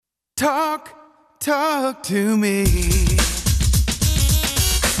Talk to me.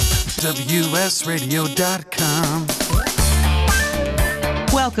 WSRadio.com.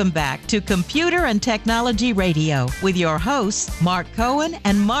 Welcome back to Computer and Technology Radio with your hosts, Mark Cohen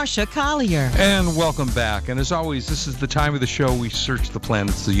and Marcia Collier. And welcome back. And as always, this is the time of the show we search the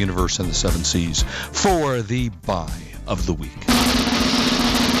planets, the universe, and the seven seas for the buy of the week.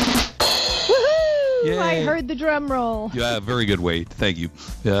 Woohoo! Yay. I heard the drum roll. Yeah, very good, Wade. Thank you.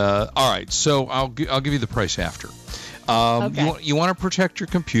 All right, so I'll give you the price after. Okay. You want to protect your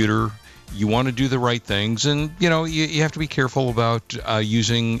computer. You want to do the right things, and you have to be careful about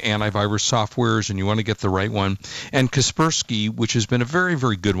using antivirus softwares, and you want to get the right one. And Kaspersky, which has been a very,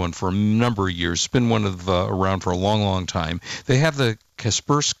 very good one for a number of years, it's been one of around for a long, long time. They have the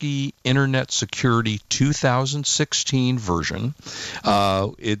Kaspersky Internet Security 2016 version.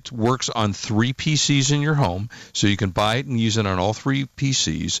 It works on 3 PCs in your home, so you can buy it and use it on all 3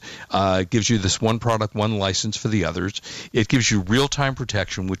 PCs. It gives you this one product, one license for the others. It gives you real-time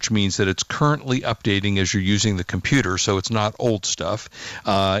protection, which means that it's currently updating as you're using the computer, so it's not old stuff.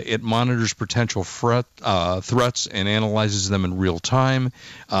 It monitors potential threats and analyzes them in real time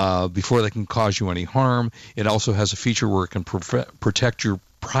before they can cause you any harm. It also has a feature where it can protect your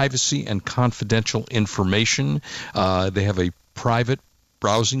privacy and confidential information. They have a private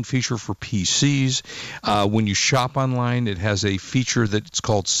browsing feature for PCs. When you shop online, it has a feature that's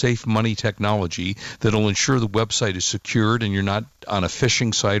called Safe Money Technology that will ensure the website is secured and you're not on a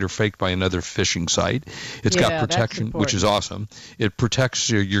phishing site or faked by another phishing site. It's got protection, which is awesome. It protects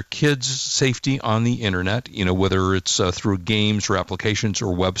your kids' safety on the internet, whether it's through games or applications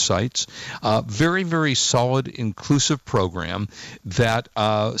or websites. Very, very solid, inclusive program that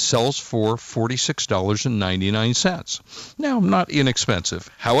sells for $46.99. Now, not inexpensive.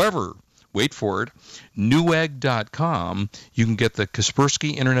 However, wait for it, Newegg.com, you can get the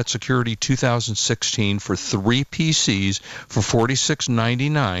Kaspersky Internet Security 2016 for 3 PCs for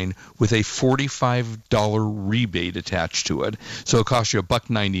 $46.99 with a $45 rebate attached to it. So it costs you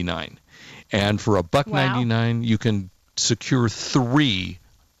 $1.99. And for $1.99, you can secure 3,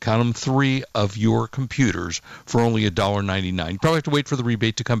 count them, 3 of your computers for only $1.99. You probably have to wait for the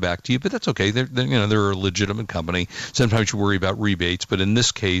rebate to come back to you, but that's okay. They're a legitimate company. Sometimes you worry about rebates, but in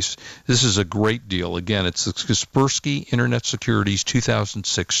this case, this is a great deal. Again, it's the Kaspersky Internet Securities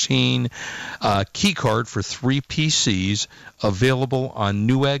 2016 key card for 3 PCs available on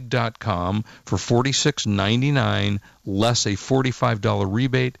Newegg.com for $46.99 less a $45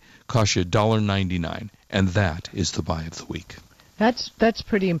 rebate, costs you $1.99, and that is the buy of the week. That's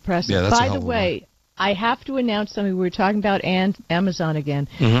pretty impressive. Yeah, that's By the way, I have to announce something. We were talking about Amazon again.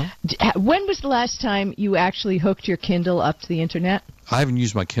 Mm-hmm. When was the last time you actually hooked your Kindle up to the internet? I haven't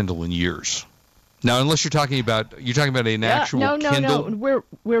used my Kindle in years. Now, unless you're talking about an actual Kindle. No.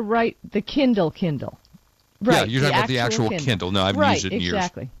 We're right. The Kindle. Right. Yeah, you're talking about the actual Kindle. No, I haven't used it in years.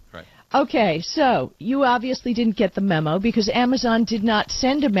 Exactly. Right. Okay, so you obviously didn't get the memo because Amazon did not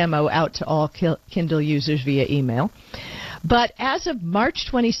send a memo out to all Kindle users via email. But as of March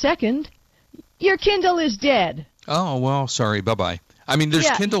 22nd, your Kindle is dead. Oh, well, sorry. Bye-bye. I mean, there's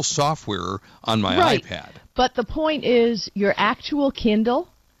Kindle software on my iPad. But the point is your actual Kindle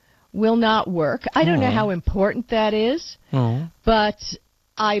will not work. I don't know how important that is, but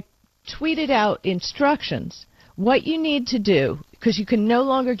I tweeted out instructions. What you need to do, because you can no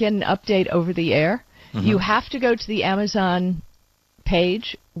longer get an update over the air, you have to go to the Amazon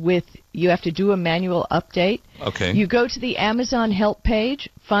page you have to do a manual update. Okay. You go to the Amazon help page,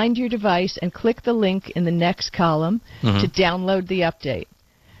 find your device, and click the link in the next column to download the update.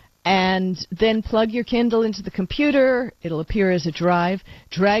 And then plug your Kindle into the computer. It'll appear as a drive.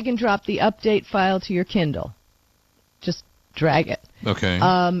 Drag and drop the update file to your Kindle. Just drag it. Okay.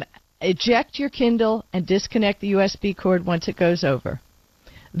 Eject your Kindle and disconnect the USB cord once it goes over.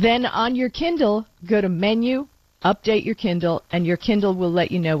 Then on your Kindle, go to Menu, update your Kindle, and your Kindle will let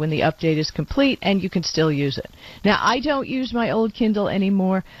you know when the update is complete, and you can still use it. Now, I don't use my old Kindle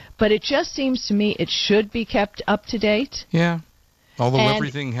anymore, but it just seems to me it should be kept up to date. Yeah, although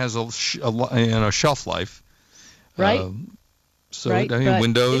everything has a shelf life. Right.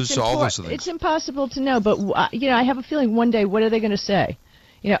 Windows, all those things. It's impossible to know, but I have a feeling one day, what are they going to say?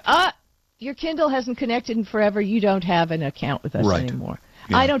 Your Kindle hasn't connected in forever. You don't have an account with us anymore.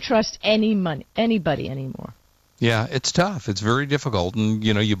 Yeah. I don't trust anybody anymore. Yeah, it's tough. It's very difficult, and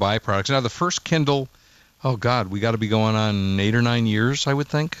you buy products. Now, the first Kindle, oh God, we got to be going on 8 or 9 years, I would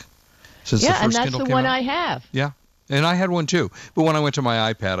think, since the first and that's Kindle the came one out. I have. Yeah, and I had one too. But when I went to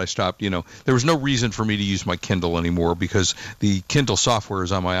my iPad, I stopped. There was no reason for me to use my Kindle anymore because the Kindle software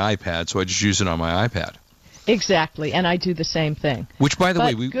is on my iPad, so I just use it on my iPad. Exactly, and I do the same thing. Which, by the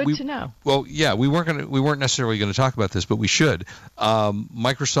way, good to know. Well, yeah, we weren't necessarily going to talk about this, but we should.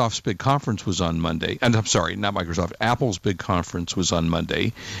 Microsoft's big conference was on Monday, and I'm sorry, not Microsoft. Apple's big conference was on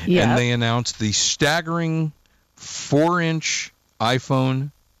Monday, and they announced the staggering 4-inch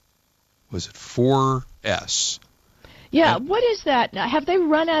iPhone. Was it 4S? Yeah, what is that? Have they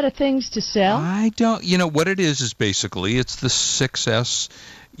run out of things to sell? I don't. You know what it is basically it's the 6S,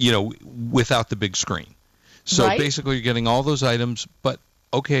 without the big screen. So basically you're getting all those items, but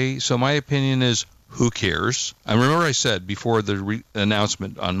okay, so my opinion is who cares? I remember I said before the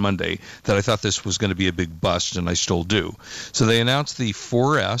announcement on Monday that I thought this was going to be a big bust, and I still do. So they announced the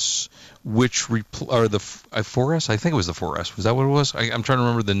 4S, or the 4S, I think it was the 4S. Was that what it was? I'm trying to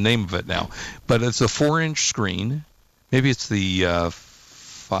remember the name of it now. But it's a 4-inch screen. Maybe it's the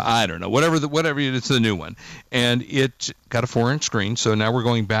I don't know, whatever it's the new one, and it got a 4-inch screen. So now we're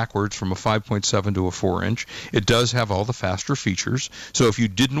going backwards from a 5.7 to a 4-inch. It does have all the faster features. So if you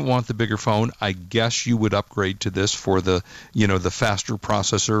didn't want the bigger phone, I guess you would upgrade to this for the the faster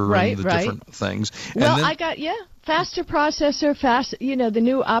processor and the different things. Well, and then, faster processor, the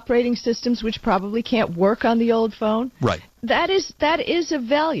new operating systems, which probably can't work on the old phone. Right. That is a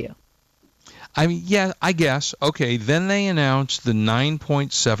value. I mean, yeah, I guess. Okay, then they announced the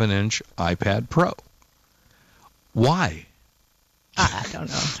 9.7-inch iPad Pro. Why? I don't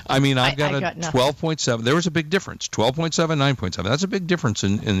know. I mean, I've got a 12.7. There was a big difference. 12.7, 9.7. That's a big difference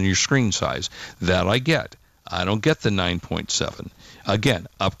in your screen size. That I get. I don't get the 9.7. Again,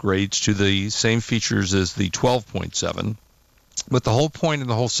 upgrades to the same features as the 12.7. But the whole point and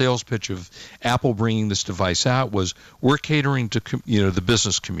the whole sales pitch of Apple bringing this device out was we're catering to the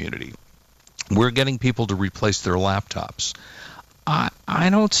business community. We're getting people to replace their laptops. I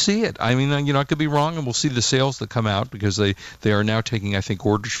don't see it. I mean, I could be wrong, and we'll see the sales that come out because they are now taking, I think,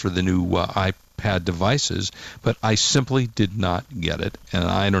 orders for the new iPad devices. But I simply did not get it, and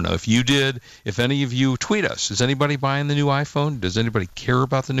I don't know if you did. If any of you tweet us, is anybody buying the new iPhone? Does anybody care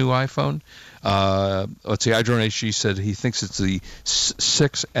about the new iPhone? Let's see. Idron HG said he thinks it's the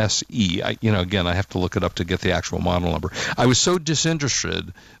 6SE. Again, I have to look it up to get the actual model number. I was so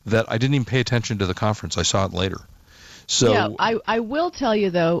disinterested that I didn't even pay attention to the conference. I saw it later. So yeah, I will tell you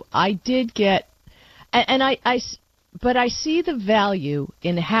though, I did get, but I see the value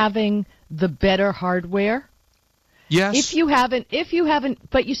in having the better hardware. Yes. If you haven't,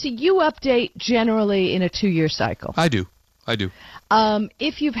 but you see, you update generally in a 2-year cycle. I do.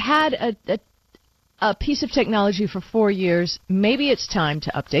 If you've had a piece of technology for 4 years, maybe it's time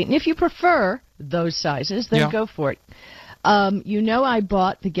to update. And if you prefer those sizes, then go for it. I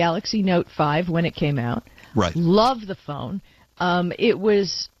bought the Galaxy Note 5 when it came out. Right. Love the phone. It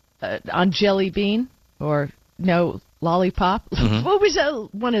was on Jelly Bean or Lollipop. Mm-hmm. What was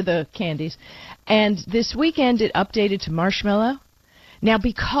one of the candies? And this weekend it updated to Marshmallow. Now,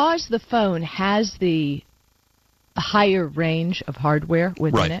 because the phone has the higher range of hardware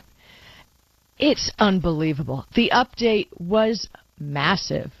within it, it's unbelievable. The update was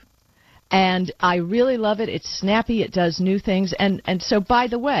massive. And I really love it. It's snappy. It does new things. And so, by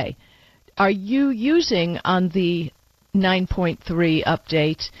the way, are you using on the 9.3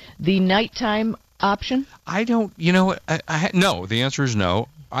 update the nighttime option? I don't, no, the answer is no.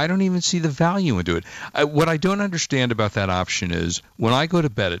 I don't even see the value into it. What I don't understand about that option is when I go to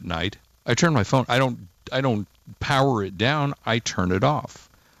bed at night, I turn my phone, I don't power it down, I turn it off.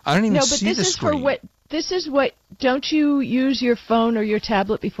 I don't even see the screen. This is what, don't you use your phone or your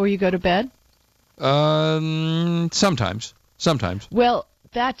tablet before you go to bed? Sometimes. Well,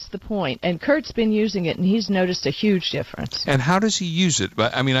 that's the point. And Kurt's been using it, and he's noticed a huge difference. And how does he use it?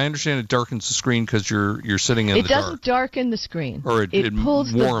 I mean, I understand it darkens the screen because you're sitting in the dark. It doesn't darken the screen. Or it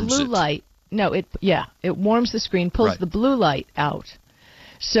pulls warms the blue light. No, it warms the screen, pulls the blue light out.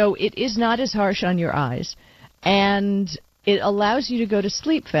 So it is not as harsh on your eyes, and it allows you to go to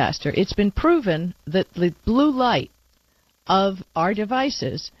sleep faster. It's been proven that the blue light of our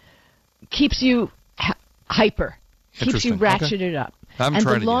devices keeps you hyper, keeps you ratcheted up. And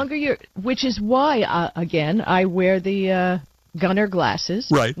the longer which is why, again, I wear the Gunner glasses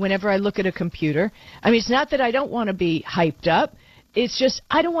whenever I look at a computer. I mean, it's not that I don't want to be hyped up. It's just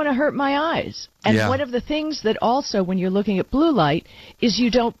I don't want to hurt my eyes. And one of the things that also, when you're looking at blue light, is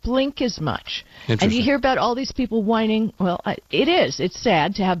you don't blink as much. And you hear about all these people whining. Well, it's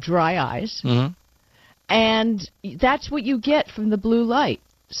sad to have dry eyes. Mm-hmm. And that's what you get from the blue light.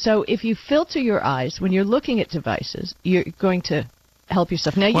 So if you filter your eyes when you're looking at devices, you're going to help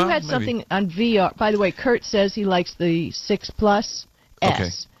yourself. Now, you had something on VR. By the way, Kurt says he likes the 6 Plus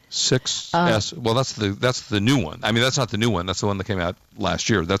S. 6S. Well, that's the new one. I mean, that's not the new one. That's the one that came out last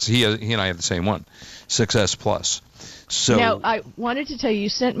year. That's he and I have the same one, 6S Plus. So now, I wanted to tell you, you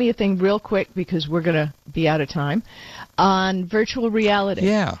sent me a thing real quick because we're going to be out of time on virtual reality.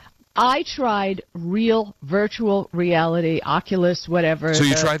 Yeah. I tried real virtual reality, Oculus, whatever. So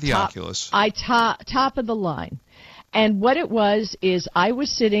you tried the Oculus. Top of the line. And what it was is I was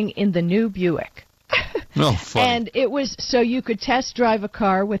sitting in the new Buick. Oh, funny. And it was so you could test drive a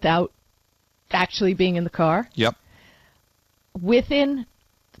car without actually being in the car. Yep. Within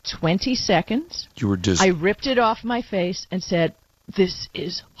 20 seconds, you were dizzy. I ripped it off my face and said, "This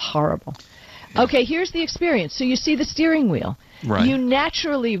is horrible." Yeah. Okay, here's the experience. So you see the steering wheel. Right. You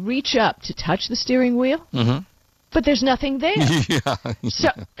naturally reach up to touch the steering wheel, but there's nothing there.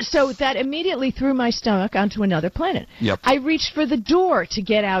 So that immediately threw my stomach onto another planet. Yep. I reached for the door to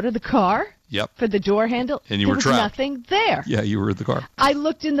get out of the car. Yep. For the door handle. And you were trapped. There was nothing there. Yeah, you were in the car. I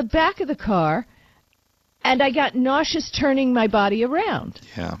looked in the back of the car, and I got nauseous turning my body around.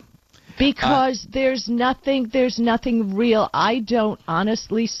 Yeah. Because there's nothing real. I don't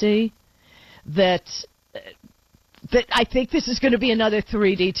honestly see that I think this is going to be another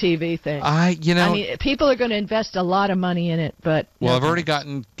 3D TV thing. I mean, people are going to invest a lot of money in it, but... Well, I've already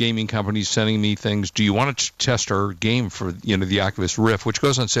gotten gaming companies sending me things. Do you want to test our game for, the Oculus Rift, which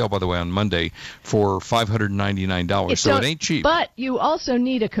goes on sale, by the way, on Monday for $599, so it ain't cheap. But you also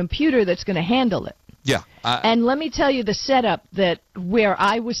need a computer that's going to handle it. Yeah. And let me tell you the setup where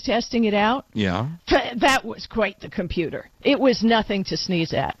I was testing it out. Yeah. That was quite the computer. It was nothing to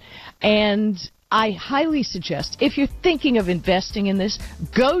sneeze at. And I highly suggest, if you're thinking of investing in this,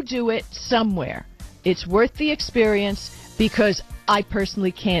 go do it somewhere. It's worth the experience because I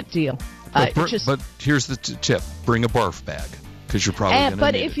personally can't deal. But here's the tip. Bring a barf bag because you're probably going to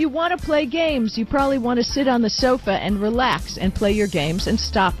But if you want to play games, you probably want to sit on the sofa and relax and play your games and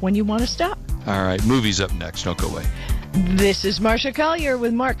stop when you want to stop. All right. Movies up next. Don't go away. This is Marcia Collier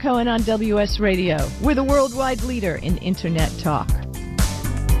with Mark Cohen on WS Radio. We're the worldwide leader in Internet talk.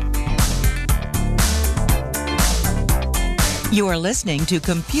 You are listening to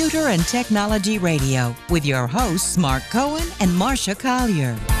Computer and Technology Radio with your hosts, Mark Cohen and Marcia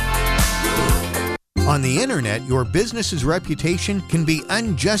Collier. On the internet, your business's reputation can be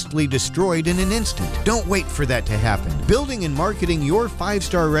unjustly destroyed in an instant. Don't wait for that to happen. Building and marketing your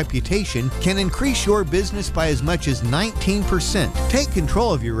 5-star reputation can increase your business by as much as 19%. Take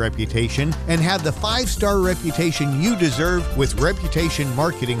control of your reputation and have the 5-star reputation you deserve with Reputation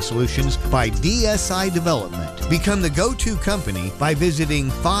Marketing Solutions by DSI Development. Become the go-to company by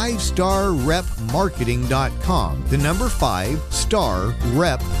visiting 5starrepmarketing.com. The number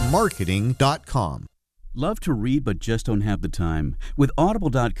 5starrepmarketing.com. Love to read but just don't have the time? With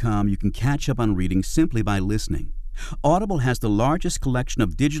Audible.com, you can catch up on reading simply by listening. Audible has the largest collection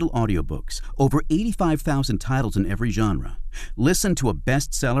of digital audiobooks, over 85,000 titles in every genre. Listen to a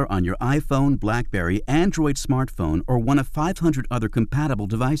bestseller on your iPhone, BlackBerry, Android smartphone, or one of 500 other compatible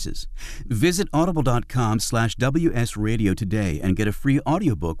devices. Visit audible.com/WS Radio today and get a free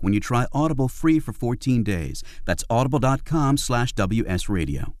audiobook when you try Audible free for 14 days. That's audible.com/WS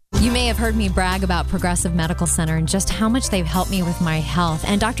Radio. You may have heard me brag about Progressive Medical Center and just how much they've helped me with my health.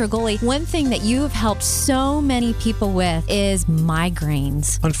 And Dr. Goley, one thing that you have helped so many people with is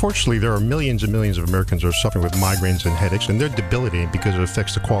migraines. Unfortunately, there are millions and millions of Americans who are suffering with migraines and headaches, and they're debilitating because it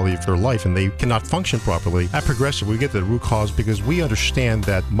affects the quality of their life and they cannot function properly. At Progressive, we get to the root cause because we understand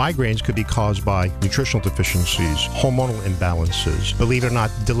that migraines could be caused by nutritional deficiencies, hormonal imbalances, believe it or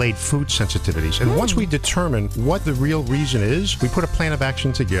not, delayed food sensitivities. And once we determine what the real reason is, we put a plan of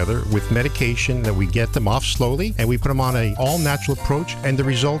action together with medication that we get them off slowly, and we put them on an all-natural approach, and the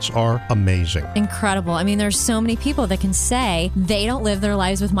results are amazing. Incredible. I mean, there's so many people that can say they don't live their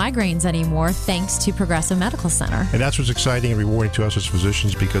lives with migraines anymore thanks to Progressive Medical Center. And that's what's exciting and rewarding to us as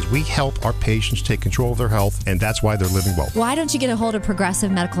physicians because we help our patients take control of their health, and that's why they're living well. Why don't you get a hold of Progressive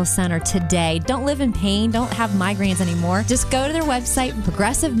Medical Center today? Don't live in pain. Don't have migraines anymore. Just go to their website,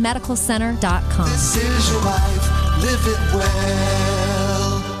 progressivemedicalcenter.com. This is your life. Live it well.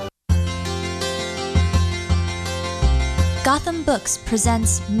 Gotham Books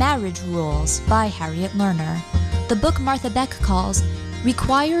presents Marriage Rules by Harriet Lerner. The book Martha Beck calls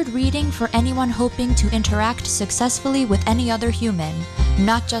required reading for anyone hoping to interact successfully with any other human,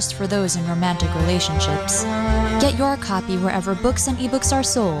 not just for those in romantic relationships. Get your copy wherever books and ebooks are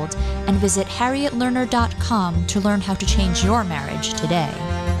sold, and visit harrietlerner.com to learn how to change your marriage today.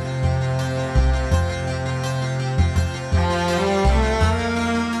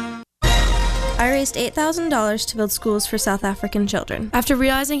 I I raised $8,000 to build schools for South African children. After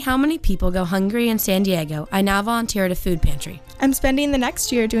realizing how many people go hungry in San Diego, I now volunteer at a food pantry. I'm spending the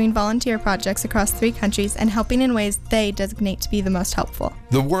next year doing volunteer projects across 3 countries and helping in ways they designate to be the most helpful.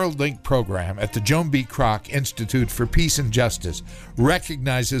 The WorldLink program at the Joan B. Kroc Institute for Peace and Justice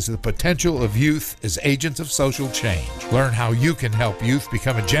recognizes the potential of youth as agents of social change. Learn how you can help youth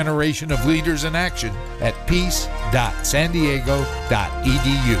become a generation of leaders in action at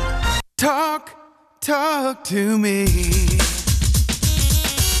peace.sandiego.edu. Talk to me.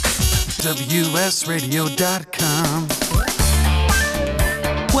 WSRadio.com.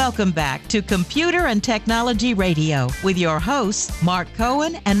 Welcome back to Computer and Technology Radio with your hosts, Mark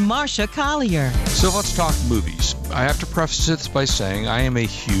Cohen and Marcia Collier. So let's talk movies. I have to preface this by saying I am a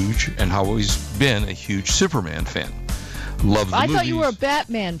huge, and have always been a huge Superman fan. Love the movies. I thought you were a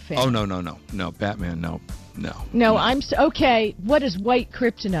Batman fan. Oh, no. Batman, no. No, okay. What does white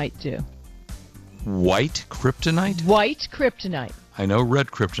kryptonite do? White kryptonite? White kryptonite. I know red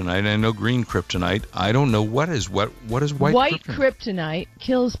kryptonite. I know green kryptonite. I don't know what is white kryptonite. White kryptonite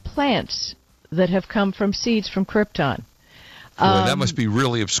kills plants that have come from seeds from Krypton. Boy, that must be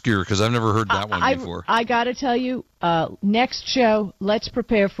really obscure because I've never heard that one before. I got to tell you, next show, let's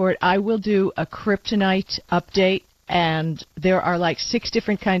prepare for it. I will do a kryptonite update, and there are like 6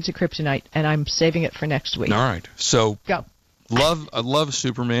 different kinds of kryptonite, and I'm saving it for next week. All right. So go. I love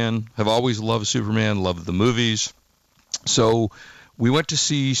Superman. Have always loved Superman. Love the movies. So we went to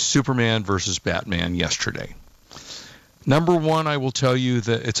see Superman versus Batman yesterday. Number one, I will tell you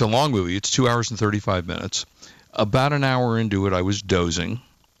that it's a long movie. It's 2 hours and 35 minutes. About an hour into it, I was dozing.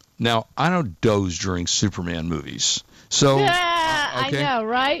 Now, I don't doze during Superman movies. So, okay. I know,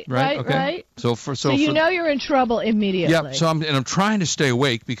 right? Right. So you're in trouble immediately. Yeah. So I'm trying to stay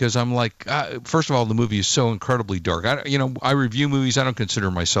awake because I'm like, first of all, the movie is so incredibly dark. I review movies. I don't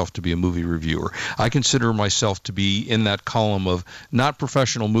consider myself to be a movie reviewer. I consider myself to be in that column of not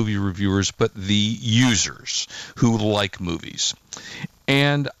professional movie reviewers, but the users who like movies.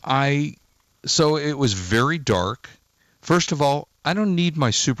 And so it was very dark. First of all, I don't need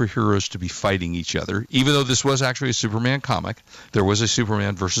my superheroes to be fighting each other, even though this was actually a Superman comic. There was a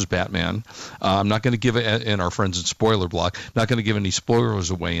Superman versus Batman. I'm not going to give it in our Friends in Spoiler Block, not going to give any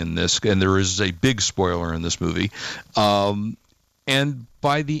spoilers away in this, and there is a big spoiler in this movie. And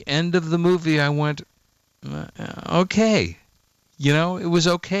by the end of the movie, I went, okay. It was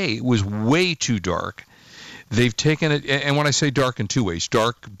okay. It was way too dark. They've taken it, and when I say dark in 2 ways,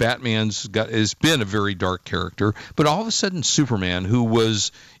 dark, has been a very dark character, but all of a sudden Superman, who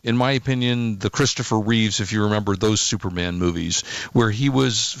was, in my opinion, the Christopher Reeves, if you remember those Superman movies, where he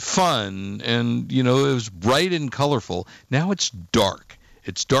was fun and, it was bright and colorful. Now it's dark.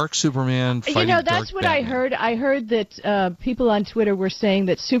 It's dark Superman fighting dark that's what Batman. I heard. I heard that people on Twitter were saying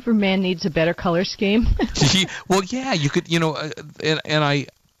that Superman needs a better color scheme. Well, yeah, you could, and I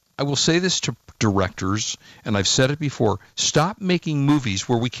will say this to directors, and I've said it before, stop making movies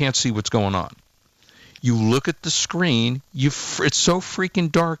where we can't see what's going on. You look at the screen, it's so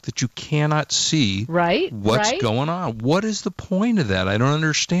freaking dark that you cannot see what's going on. What is the point of that? I don't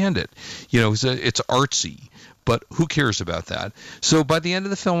understand it. It's artsy, but who cares about that? So by the end of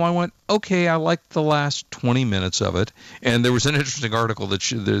the film, I went, okay, I liked the last 20 minutes of it. And there was an interesting article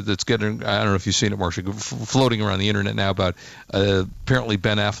that's getting, I don't know if you've seen it, Marcia, floating around the internet now about apparently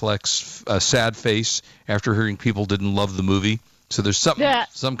Ben Affleck's sad face after hearing people didn't love the movie. So there's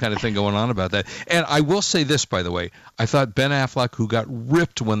some kind of thing going on about that. And I will say this, by the way. I thought Ben Affleck, who got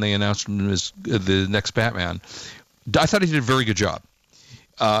ripped when they announced him as the next Batman, I thought he did a very good job.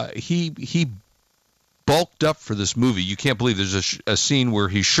 He bulked up for this movie. You can't believe there's a scene where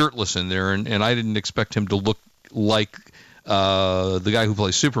he's shirtless in there, and I didn't expect him to look like the guy who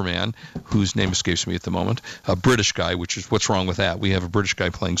plays Superman, whose name escapes me at the moment, a British guy, which is what's wrong with that. We have a British guy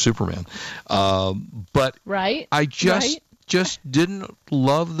playing Superman. But I just didn't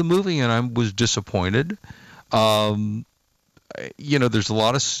love the movie, and I was disappointed. There's a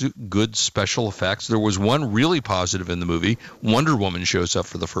lot of good special effects. There was one really positive in the movie. Wonder Woman shows up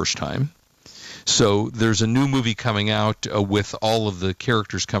for the first time. So there's a new movie coming out with all of the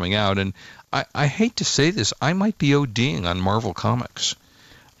characters coming out, and I hate to say this, I might be ODing on Marvel Comics.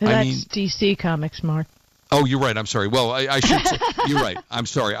 That's DC Comics, Mark. Oh, you're right. I'm sorry. Well, I should say, you're right. I'm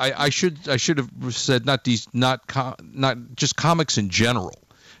sorry. I should have said not just comics in general.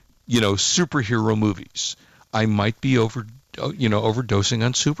 Superhero movies. I might be overdosing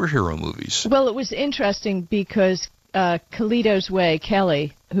on superhero movies. Well, it was interesting because Kalito's Way,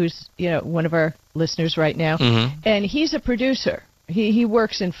 Kelly, who's one of our listeners right now, and he's a producer. He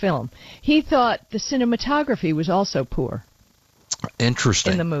works in film. He thought the cinematography was also poor.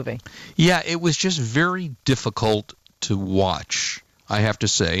 Interesting. in the movie. Yeah, it was just very difficult to watch, I have to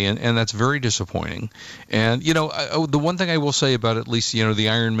say, and that's very disappointing. And, the one thing I will say about at least, the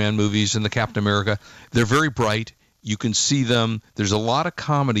Iron Man movies and the Captain America, they're very bright. You can see them. There's a lot of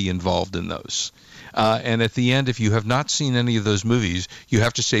comedy involved in those. And at the end, if you have not seen any of those movies, you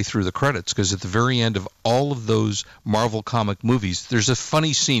have to stay through the credits, because at the very end of all of those Marvel comic movies, there's a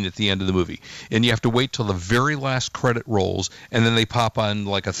funny scene at the end of the movie. And you have to wait till the very last credit rolls, and then they pop on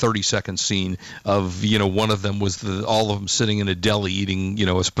like a 30-second scene of, one of them was all of them sitting in a deli eating, a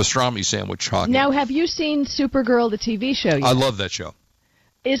pastrami sandwich. Talking. Now, have you seen Supergirl, the TV show yet? I love that show.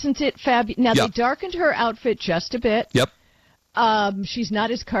 Isn't it fabulous? Now, Yep. They darkened her outfit just a bit. Yep. She's not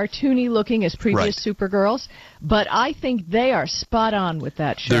as cartoony looking as previous Supergirls, but I think they are spot on with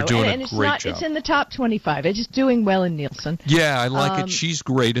that show. They're doing and a it's great not, job. It's in the top 25. It's just doing well in Nielsen. Yeah, I like it. She's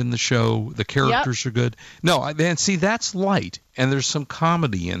great in the show. The characters are good. No, and see, that's light, and there's some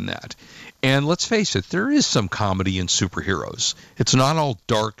comedy in that. And let's face it, there is some comedy in superheroes. It's not all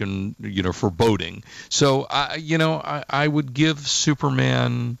dark and, foreboding. So, I would give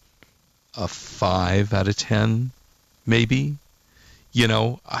Superman a 5 out of 10, maybe.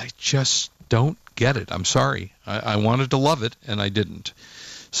 I just don't get it. I'm sorry. I wanted to love it, and I didn't.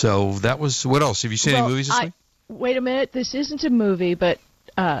 So that was, what else? Have you seen any movies this week? Wait a minute. This isn't a movie, but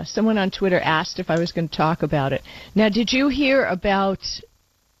someone on Twitter asked if I was going to talk about it. Now, did you hear about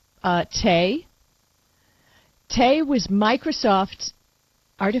Tay? Tay was Microsoft's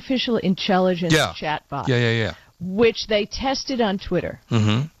artificial intelligence chatbot. Yeah. Which they tested on Twitter.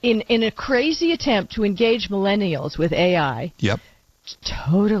 Mm-hmm. In a crazy attempt to engage millennials with AI. Yep.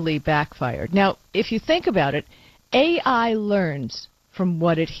 Totally backfired. Now, if you think about it, AI learns from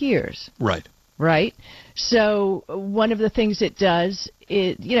what it hears. Right. Right? So one of the things it does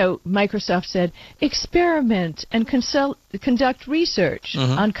is, Microsoft said, experiment and conduct research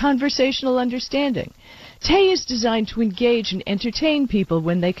on conversational understanding. Tay is designed to engage and entertain people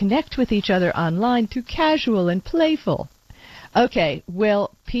when they connect with each other online through casual and playful. Okay,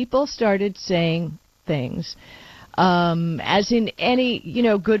 well, people started saying things, as in any,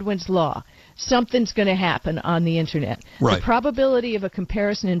 Goodwin's Law. Something's going to happen on the Internet. Right. The probability of a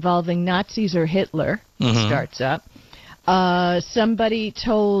comparison involving Nazis or Hitler starts up. Somebody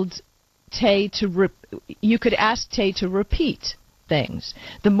told Tay you could ask Tay to repeat things.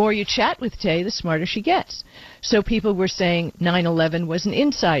 The more you chat with Tay, the smarter she gets. So people were saying 9/11 was an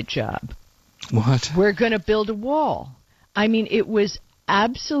inside job. What? We're going to build a wall. I mean, it was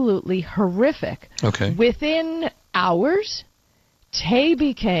absolutely horrific. Okay. Within hours, Tay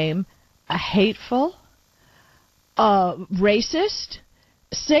became a hateful, racist,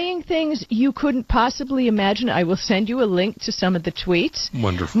 saying things you couldn't possibly imagine. I will send you a link to some of the tweets.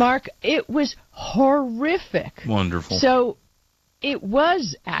 Wonderful. Mark, it was horrific. Wonderful. So it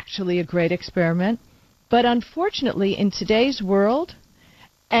was actually a great experiment, but unfortunately in today's world,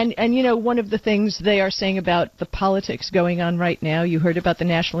 and one of the things they are saying about the politics going on right now, you heard about the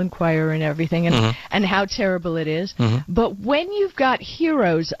National Enquirer and everything, and how terrible it is. But when you've got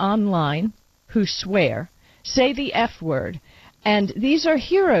heroes online who swear, say the F word, and these are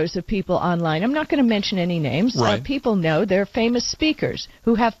heroes of people online. I'm not going to mention any names. Right. People know they're famous speakers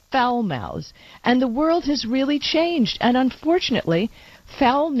who have foul mouths. And the world has really changed. And unfortunately,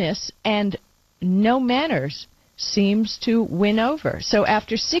 foulness and no manners seems to win over. So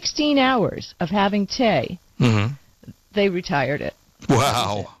after 16 hours of having Tay, they retired it.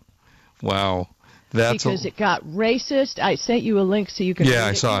 Wow. Wow. Because it got racist. I sent you a link so you can read it. Yeah,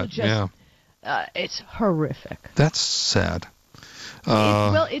 I saw it. It's horrific. That's sad.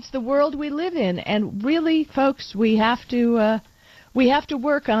 Well, it's the world we live in, and really, folks, we have to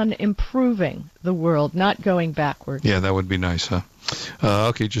work on improving the world, not going backward. Yeah, that would be nice, huh?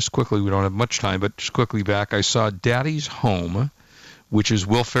 Okay, just quickly, we don't have much time, but just quickly back, I saw Daddy's Home, which is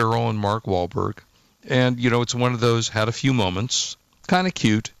Will Ferrell and Mark Wahlberg, and it's one of those, had a few moments, kind of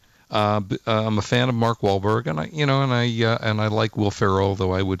cute. I'm a fan of Mark Wahlberg, and I like Will Ferrell,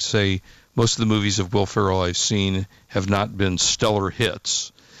 though I would say most of the movies of Will Ferrell I've seen have not been stellar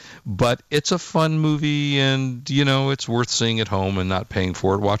hits. But it's a fun movie, and, it's worth seeing at home and not paying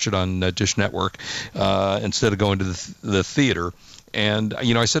for it. Watch it on Dish Network instead of going to the theater. And,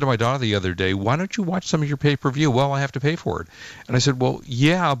 I said to my daughter the other day, why don't you watch some of your pay-per-view? Well, I have to pay for it. And I said, well,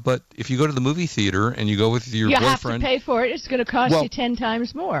 yeah, but if you go to the movie theater and you go with your boyfriend... You have to pay for it. It's going to cost you 10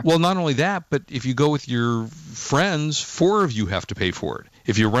 times more. Well, not only that, but if you go with your friends, 4 of you have to pay for it.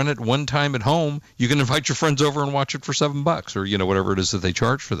 If you rent it one time at home, you can invite your friends over and watch it for $7 or, whatever it is that they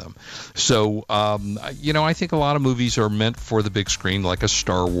charge for them. So, I think a lot of movies are meant for the big screen, like a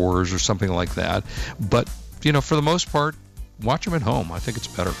Star Wars or something like that. But, for the most part, watch them at home. I think it's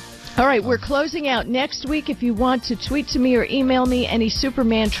better. All right, we're closing out next week. If you want to tweet to me or email me any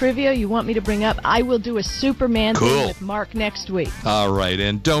Superman trivia you want me to bring up, I will do a Superman thing with Mark next week. All right,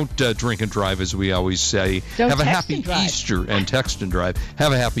 and don't drink and drive, as we always say. Have a happy Easter and text and drive.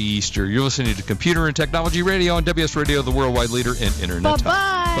 Have a happy Easter. You're listening to Computer and Technology Radio on WS Radio, the worldwide leader in Internet talk.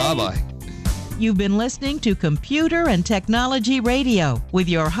 Bye-bye. Bye-bye. You've been listening to Computer and Technology Radio with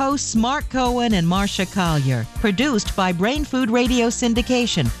your hosts Mark Cohen and Marcia Collier. Produced by Brain Food Radio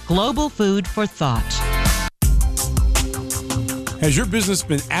Syndication, global food for thought. Has your business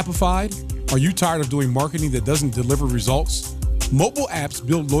been appified? Are you tired of doing marketing that doesn't deliver results? Mobile apps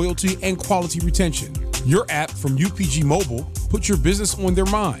build loyalty and quality retention. Your app from UPG Mobile puts your business on their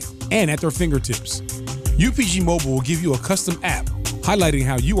mind and at their fingertips. UPG Mobile will give you a custom app highlighting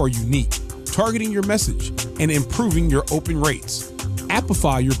how you are unique, targeting your message, and improving your open rates.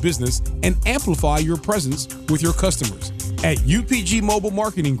 Appify your business and amplify your presence with your customers at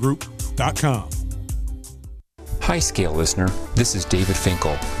upgmobilemarketinggroup.com. Hi, Scale listener. This is David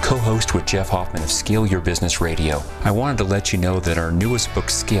Finkel, co-host with Jeff Hoffman of Scale Your Business Radio. I wanted to let you know that our newest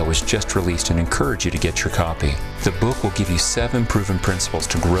book, Scale, was just released and encourage you to get your copy. The book will give you 7 proven principles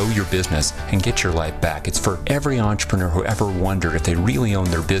to grow your business and get your life back. It's for every entrepreneur who ever wondered if they really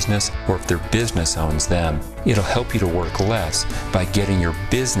own their business or if their business owns them. It'll help you to work less by getting your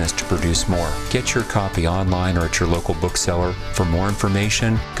business to produce more. Get your copy online or at your local bookseller. For more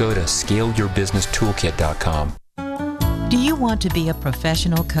information, go to scaleyourbusinesstoolkit.com. Do you want to be a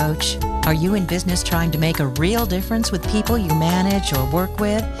professional coach? Are you in business trying to make a real difference with people you manage or work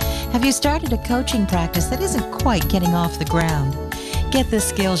with? Have you started a coaching practice that isn't quite getting off the ground? Get the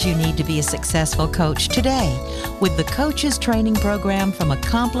skills you need to be a successful coach today with the Coaches Training Program from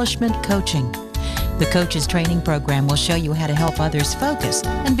Accomplishment Coaching. The Coaches Training Program will show you how to help others focus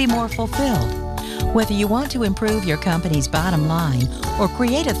and be more fulfilled. Whether you want to improve your company's bottom line or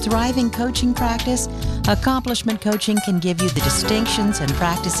create a thriving coaching practice, Accomplishment Coaching can give you the distinctions and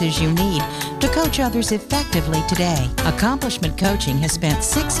practices you need to coach others effectively today. Accomplishment Coaching has spent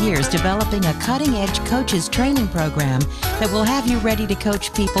 6 years developing a cutting-edge coaches training program that will have you ready to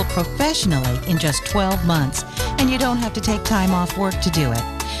coach people professionally in just 12 months, and you don't have to take time off work to do it.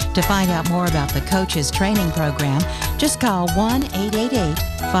 To find out more about the Coaches Training Program, just call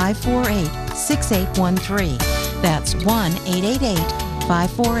 1-888-548-6813. That's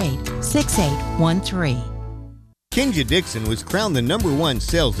 1-888-548-6813. Kinja Dixon was crowned the #1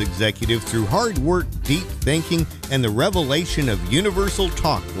 sales executive through hard work, deep thinking, and the revelation of universal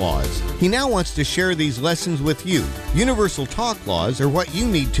talk laws. He now wants to share these lessons with you. Universal talk laws are what you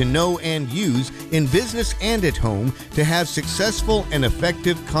need to know and use in business and at home to have successful and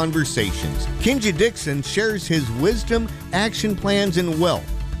effective conversations. Kinja Dixon shares his wisdom, action plans, and wealth.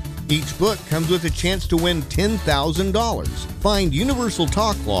 Each book comes with a chance to win $10,000. Find Universal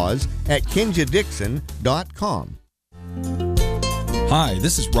Talk Laws at KinjaDixon.com. Hi,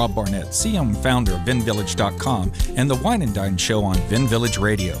 this is Rob Barnett, CEO and founder of VinVillage.com and the Wine and Dine Show on VinVillage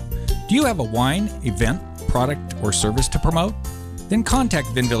Radio. Do you have a wine, event, product, or service to promote? Then contact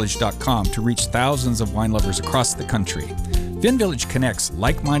VinVillage.com to reach thousands of wine lovers across the country. VinVillage connects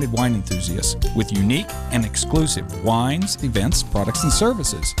like-minded wine enthusiasts with unique and exclusive wines, events, products, and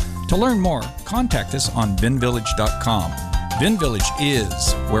services. To learn more, contact us on VinVillage.com. VinVillage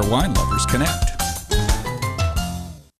is where wine lovers connect.